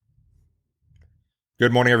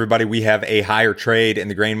Good morning, everybody. We have a higher trade in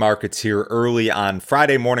the grain markets here early on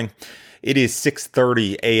Friday morning. It is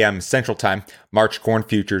 6:30 a.m. Central Time. March corn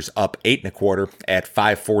futures up 8 1/4 at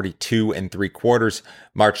 5.42 3/4.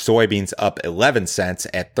 March soybeans up 11 cents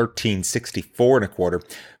at 13.64 1/4.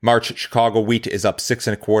 March Chicago wheat is up 6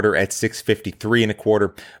 1/4 at 6.53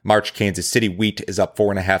 1/4. March Kansas City wheat is up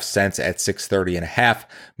 4.5 cents at 6.30 1/2.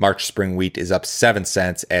 March spring wheat is up 7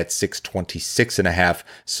 cents at 6.26 1/2.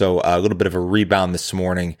 So a little bit of a rebound this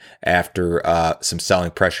morning after some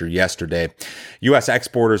selling pressure yesterday. U.S.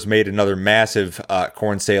 exporters made another massive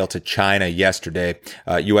corn sale to China yesterday.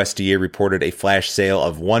 USDA reported a flash sale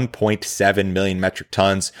of 1.7 million metric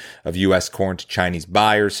tons of U.S. corn to Chinese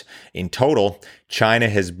buyers. In total, China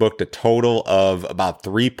has booked a total of about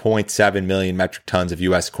 3.7 million metric tons of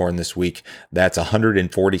U.S. corn this week. That's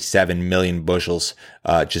 147 million bushels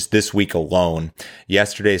just this week alone.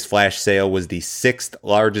 Yesterday's flash sale was the 6th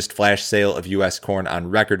largest flash sale of U.S. corn on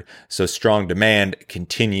record, so strong demand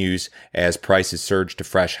continues as prices surge to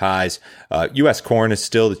fresh highs. U.S. corn is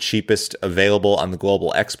still the cheapest available on the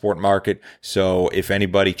global export market, so if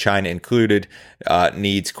anybody, China included,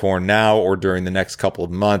 needs corn now or during the next couple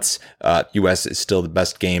of months, U.S. is still the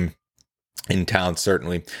best game in town,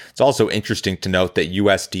 certainly. It's also interesting to note that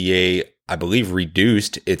USDA, I believe,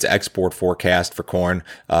 reduced its export forecast for corn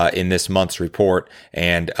in this month's report,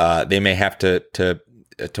 and they may have to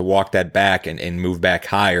walk that back and move back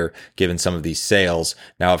higher given some of these sales.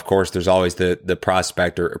 Now, of course, there's always the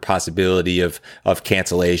prospect or possibility of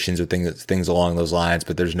cancellations or things along those lines,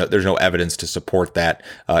 but there's no evidence to support that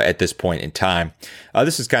at this point in time.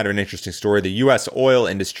 This is kind of an interesting story. The U.S. oil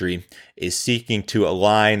industry is seeking to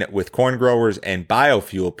align with corn growers and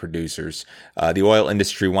biofuel producers. The oil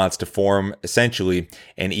industry wants to form essentially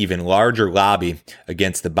an even larger lobby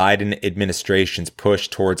against the Biden administration's push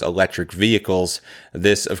towards electric vehicles.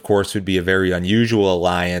 This, of course, would be a very unusual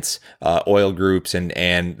alliance. Oil groups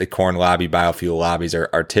and the corn lobby, biofuel lobbies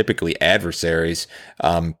are typically adversaries.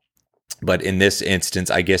 But in this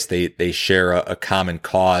instance, I guess they share a common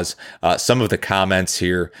cause. Some of the comments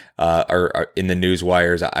here are in the news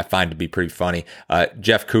wires I find to be pretty funny.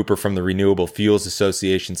 Jeff Cooper from the Renewable Fuels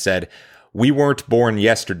Association said, "We weren't born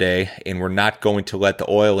yesterday, and we're not going to let the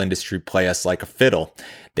oil industry play us like a fiddle.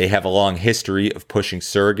 They have a long history of pushing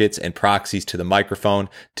surrogates and proxies to the microphone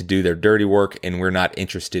to do their dirty work, and we're not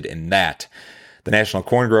interested in that." The National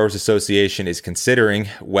Corn Growers Association is considering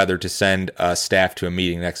whether to send staff to a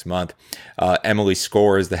meeting next month. Emily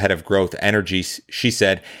Score is the head of Growth Energy. She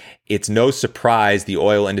said, "It's no surprise the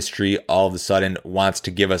oil industry all of a sudden wants to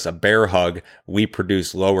give us a bear hug. We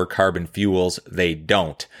produce lower carbon fuels. They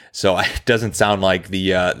don't." So it doesn't sound like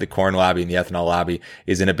the corn lobby and the ethanol lobby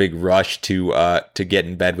is in a big rush to get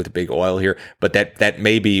in bed with big oil here. But that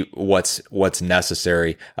may be what's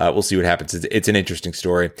necessary. We'll see what happens. It's an interesting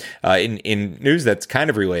story. In news that's kind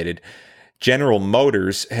of related, General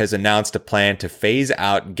Motors has announced a plan to phase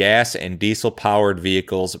out gas and diesel powered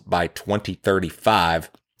vehicles by 2035.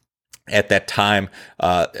 At that time,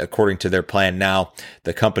 according to their plan now,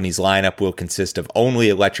 the company's lineup will consist of only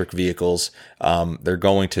electric vehicles. They're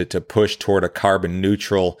going to push toward a carbon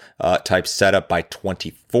neutral type setup by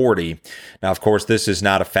 2040. Now, of course, this is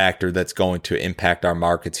not a factor that's going to impact our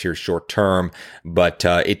markets here short term, but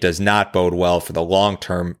it does not bode well for the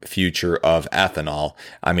long-term future of ethanol.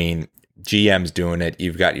 I mean, GM's doing it.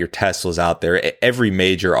 You've got your Teslas out there. Every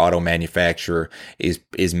major auto manufacturer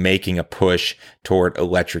is making a push toward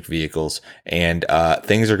electric vehicles, and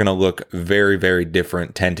things are going to look very, very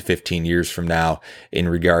different 10 to 15 years from now in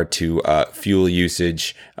regard to fuel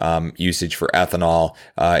usage, usage for ethanol.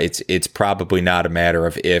 It's probably not a matter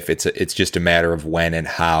of if, it's just a matter of when and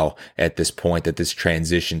how at this point that this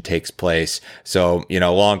transition takes place. So,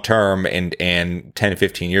 long term and 10 to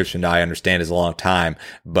 15 years from now, I understand is a long time,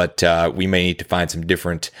 but we may need to find some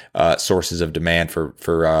different sources of demand for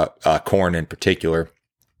corn in particular.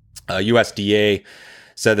 USDA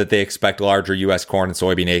said that they expect larger U.S. corn and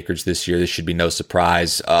soybean acreage this year. This should be no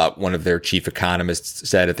surprise. One of their chief economists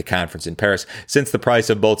said at the conference in Paris, "Since the price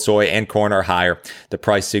of both soy and corn are higher, the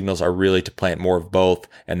price signals are really to plant more of both,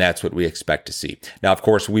 and that's what we expect to see." Now, of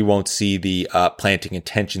course, we won't see the planting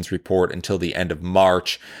intentions report until the end of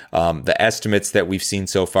March. The estimates that we've seen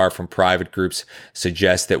so far from private groups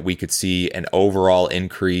suggest that we could see an overall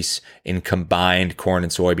increase in combined corn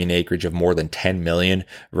and soybean acreage of more than 10 million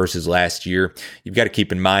versus last year. You've got to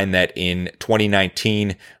keep in mind that in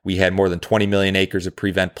 2019, we had more than 20 million acres of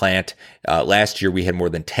prevent plant. Last year, we had more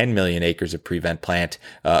than 10 million acres of prevent plant.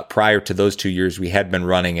 Prior to those 2 years, we had been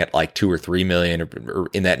running at like 2 or 3 million or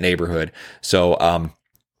in that neighborhood. So,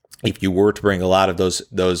 if you were to bring a lot of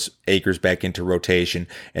those acres back into rotation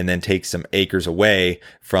and then take some acres away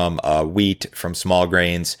from wheat, from small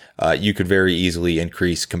grains, you could very easily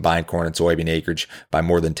increase combined corn and soybean acreage by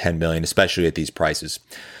more than 10 million, especially at these prices.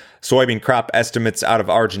 Soybean crop estimates out of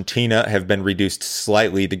Argentina have been reduced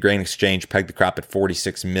slightly. The grain exchange pegged the crop at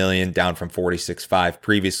 46 million, down from 46.5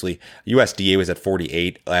 previously. USDA was at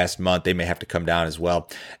 48 last month. They may have to come down as well.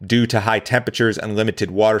 Due to high temperatures and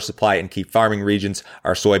limited water supply in key farming regions,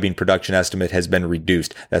 our soybean production estimate has been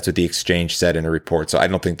reduced. That's what the exchange said in a report. So I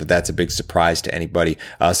don't think that that's a big surprise to anybody.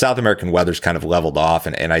 South American weather's kind of leveled off,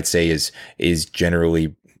 and I'd say is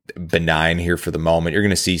generally benign here for the moment. You're going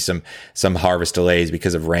to see some harvest delays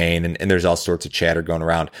because of rain, and there's all sorts of chatter going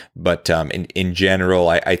around. But in general,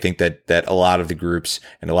 I think that a lot of the groups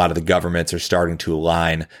and a lot of the governments are starting to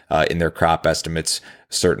align in their crop estimates.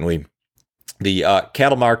 Certainly, the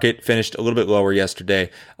cattle market finished a little bit lower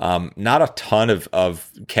yesterday. Not a ton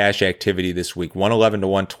of cash activity this week. 111 to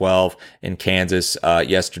 112 in Kansas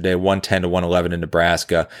yesterday. 110 to 111 in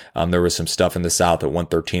Nebraska. There was some stuff in the South at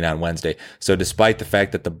 113 on Wednesday. So despite the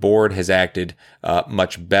fact that the board has acted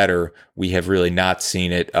much better, we have really not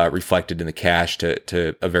seen it reflected in the cash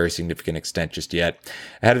to a very significant extent just yet.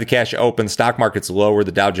 Ahead of the cash open, the stock market's lower.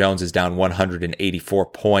 The Dow Jones is down 184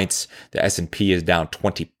 points. The S&P is down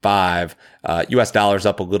 25. U.S. dollar's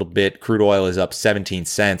up a little bit. Crude oil is up 17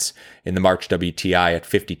 cents in the March WTI at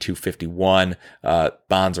 52.51.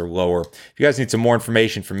 Bonds are lower. If you guys need some more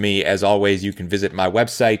information from me, as always, you can visit my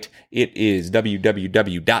website. It is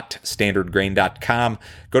www.standardgrain.com.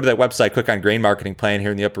 Go to that website, click on Grain Marketing Plan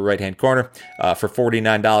here in the upper right-hand corner. For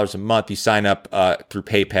 $49 a month, you sign up through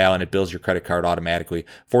PayPal, and it bills your credit card automatically.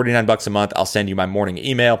 $49 a month, I'll send you my morning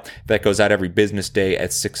email. That goes out every business day at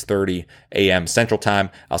 6:30 a.m. Central Time.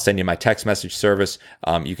 I'll send you my text message service.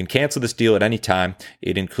 You can cancel this deal at any time.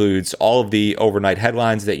 It includes all of the overnight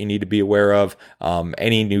headlines that you need to be aware of,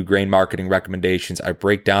 any new grain marketing recommendations. I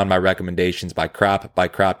break down my recommendations by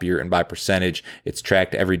crop year, and by percentage. It's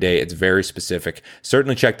tracked every day. It's very specific.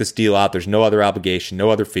 Certainly check this deal out. There's no other obligation,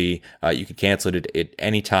 no other fee. You can cancel it at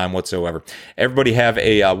any time whatsoever. Everybody have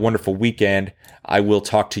a wonderful weekend. I will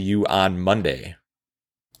talk to you on Monday.